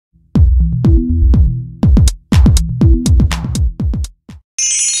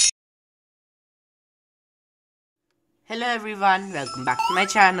Hello everyone, welcome back to my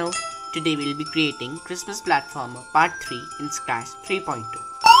channel. Today we'll be creating Christmas Platformer Part 3 in Scratch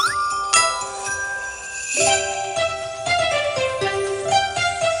 3.2.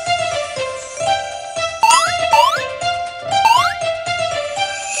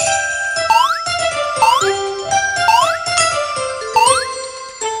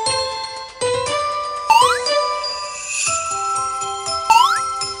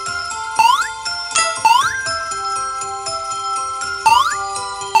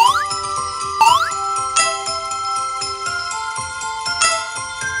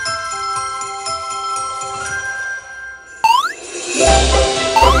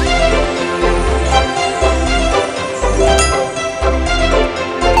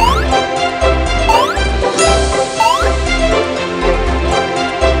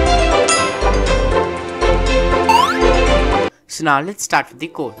 So now let's start with the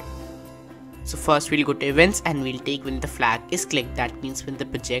code. So first we'll go to events and we'll take when the flag is clicked, that means when the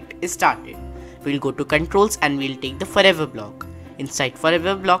project is started. We'll go to controls and we'll take the forever block. Inside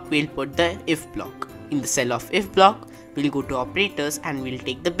forever block we'll put the if block. In the cell of if block we'll go to operators and we'll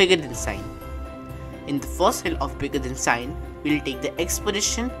take the bigger than sign. In the first cell of bigger than sign we'll take the x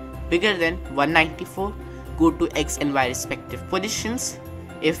position bigger than 194, go to x and y respective positions,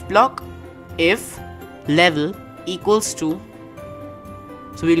 if block, if level equals to,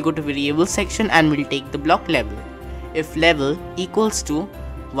 so we'll go to variable section and we'll take the block level. If level equals to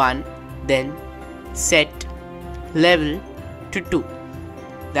 1, then set level to 2.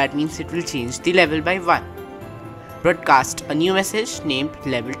 That means it will change the level by 1. Broadcast a new message named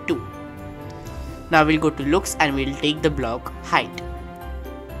level 2. Now we'll go to looks and we'll take the block height.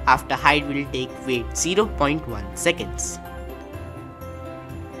 After height we'll take wait 0.1 seconds.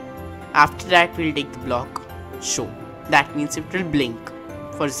 After that we'll take the block show. That means it will blink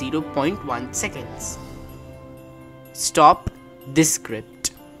for 0.1 seconds. Stop this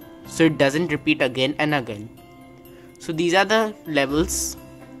script so it doesn't repeat again and again. So these are the levels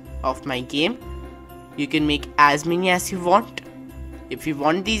of my game. You can make as many as you want. If you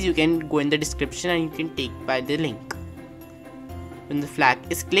want these, you can go in the description and you can take by the link. When the flag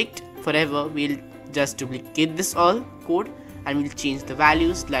is clicked forever, we'll just duplicate this all code and we'll change the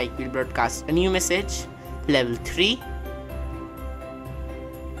values, like we'll broadcast a new message level 3.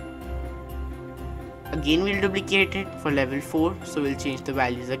 Again we'll duplicate it for level 4, so we'll change the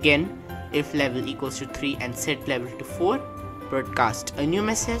values again. If level equals to 3 and set level to 4, broadcast a new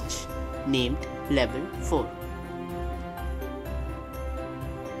message named level 4.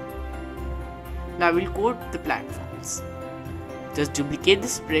 Now we'll code the platforms. Just duplicate the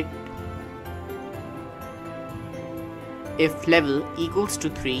script. If level equals to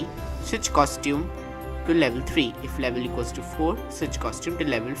 3, switch costume to level 3. If level equals to 4, switch costume to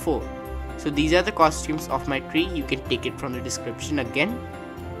level 4. So these are the costumes of my tree. You can take it from the description again.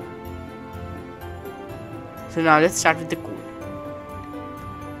 So now let's start with the code.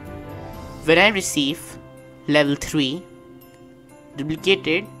 When I receive level 3,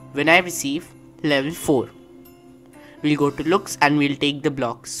 duplicated when I receive level 4. We'll go to looks and we'll take the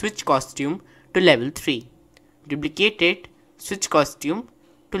block switch costume to level 3. Duplicated switch costume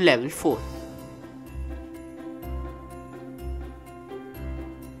to level 4.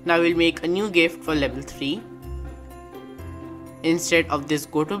 Now we'll make a new gift for level 3. Instead of this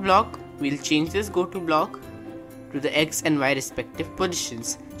go to block, we'll change this go to block to the x and y respective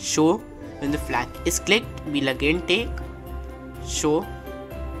positions. Show when the flag is clicked, we'll again take show.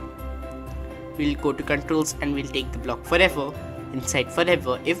 We'll go to controls and we'll take the block forever. Inside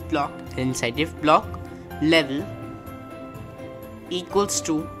forever if block, inside if block level equals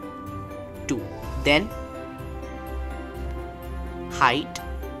to 2. Then height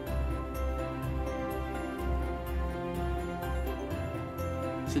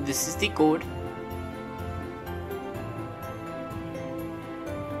So this is the code.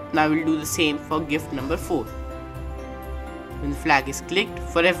 Now we'll do the same for gift number 4. When the flag is clicked,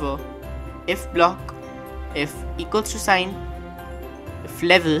 forever, if block, if equals to sign, if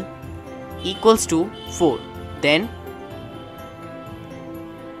level equals to 4, then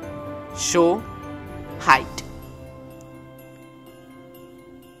show height.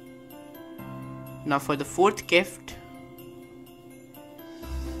 Now for the 4th gift,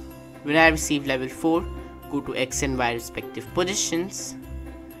 when I receive level 4, go to X and Y respective positions.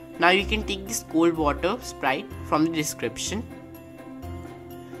 Now you can take this cold water sprite from the description.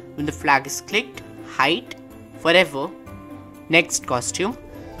 When the flag is clicked, height, forever, next costume,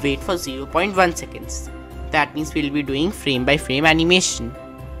 wait for 0.1 seconds. That means we'll be doing frame by frame animation.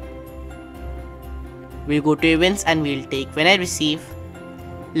 We'll go to events and we'll take when I receive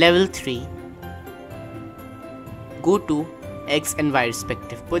level 3. Go to X and Y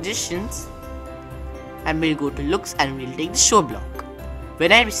respective positions, and we'll go to looks and we'll take the show block.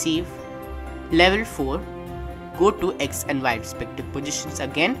 When I receive level 4, go to X and Y respective positions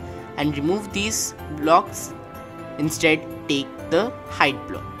again and remove these blocks. Instead, take the hide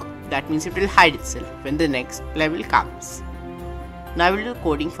block. That means it will hide itself when the next level comes. Now we'll do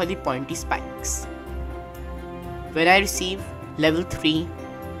coding for the pointy spikes. When I receive level 3,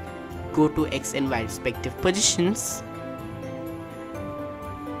 go to X and Y respective positions.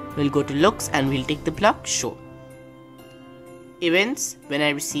 We'll go to looks and we'll take the block show. Events, when I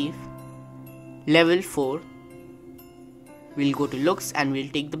receive level 4, we'll go to looks and we'll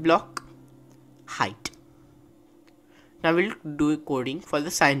take the block height. Now we'll do coding for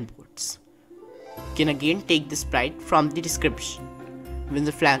the signboards. You can again take the sprite from the description. When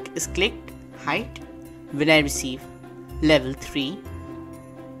the flag is clicked, height. When I receive level 3,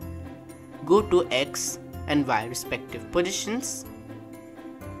 go to X and Y respective positions.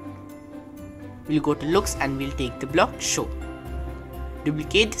 We'll go to looks and we'll take the block show.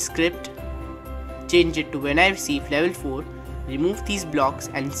 Duplicate the script, change it to when I receive level 4, remove these blocks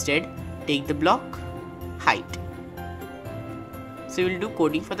and instead take the block height. So we'll do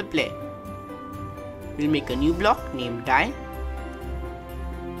coding for the player. We'll make a new block named die.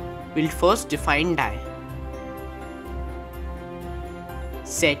 We'll first define die.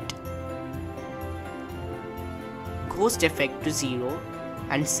 Set ghost effect to 0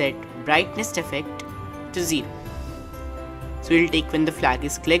 and set brightness effect to 0. So we'll take when the flag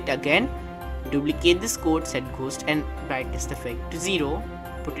is clicked again, duplicate this code, set ghost and brightness effect to 0,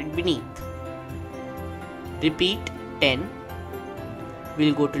 put it beneath. Repeat 10.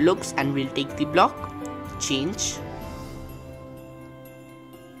 We'll go to looks and we'll take the block change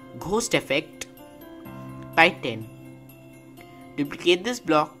ghost effect by 10. Duplicate this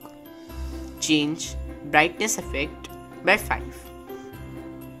block, change brightness effect by 5.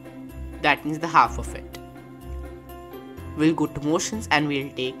 That means the half of it. We'll go to motions and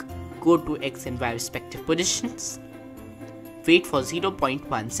we'll take go to X and Y respective positions. Wait for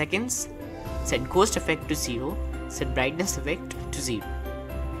 0.1 seconds. Set ghost effect to 0. Set brightness effect to 0.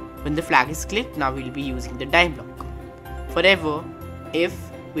 When the flag is clicked, now we'll be using the die block. Forever, if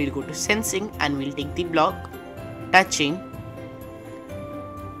we'll go to sensing and we'll take the block touching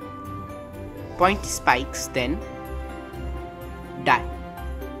pointy spikes, then die.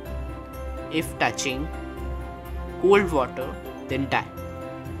 If touching cold water, then die.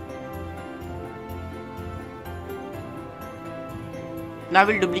 Now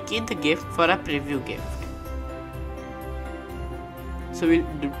we'll duplicate the gift for a preview gift. So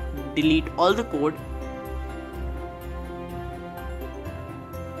we'll delete all the code,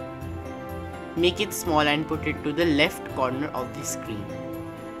 make it small and put it to the left corner of the screen.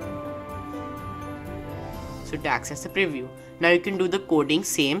 So to access the preview. Now you can do the coding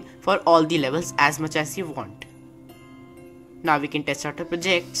same for all the levels as much as you want. Now we can test out our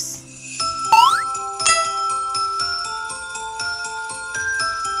projects.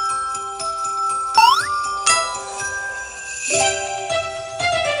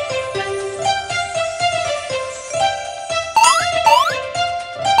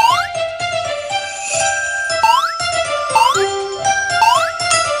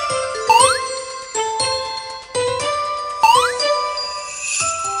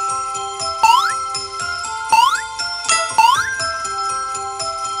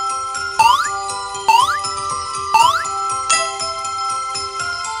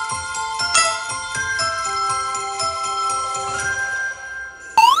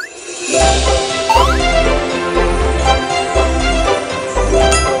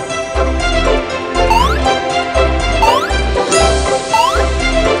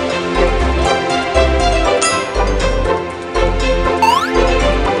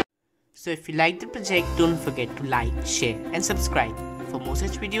 So if you like the project, don't forget to like, share and subscribe. For more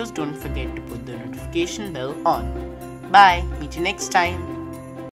such videos, don't forget to put the notification bell on. Bye, meet you next time.